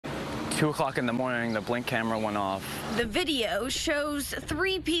2 o'clock in the morning, the blink camera went off. The video shows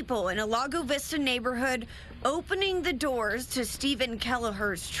 3 people in a Lago Vista neighborhood opening the doors to Stephen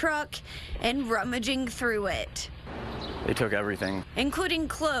Kelleher's truck and rummaging through it. They took everything, including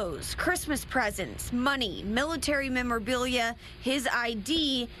clothes, Christmas presents, money, military memorabilia, his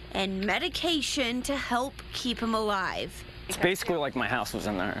ID, and medication to help keep him alive. It's basically like my house was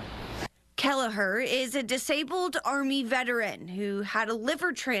in there. Kelleher is a disabled Army veteran who had a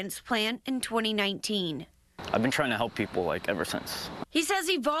liver transplant in 2019. I've been trying to help people ever since. He says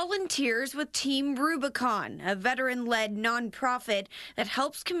he volunteers with Team Rubicon, a veteran-led nonprofit that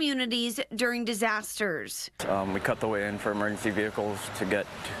helps communities during disasters. We cut the way in for emergency vehicles to get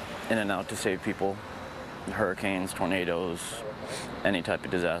in and out to save people. Hurricanes, tornadoes, any type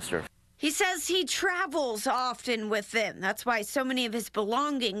of disaster. He says he travels often with them. That's why so many of his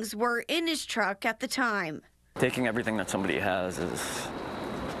belongings were in his truck at the time. Taking everything that somebody has is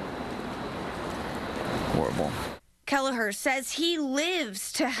horrible. Kelleher says he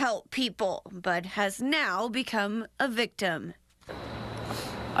lives to help people, but has now become a victim.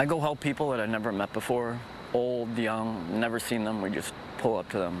 I go help people that I've never met before, old, young, never seen them. We just pull up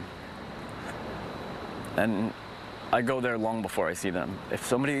to them. And I go there long before I see them. If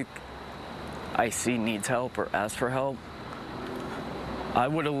somebody I see needs help or asks for help, I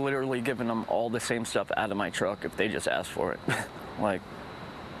would have literally given them all the same stuff out of my truck if they just asked for it.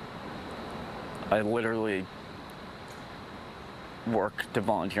 I literally work to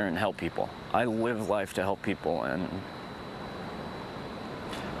volunteer and help people. I live life to help people, and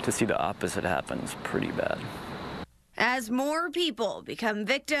to see the opposite happen is pretty bad. As more people become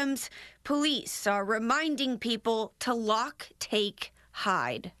victims, police are reminding people to lock, take,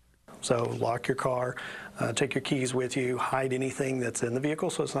 hide. So lock your car, take your keys with you, hide anything that's in the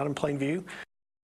vehicle so it's not in plain view.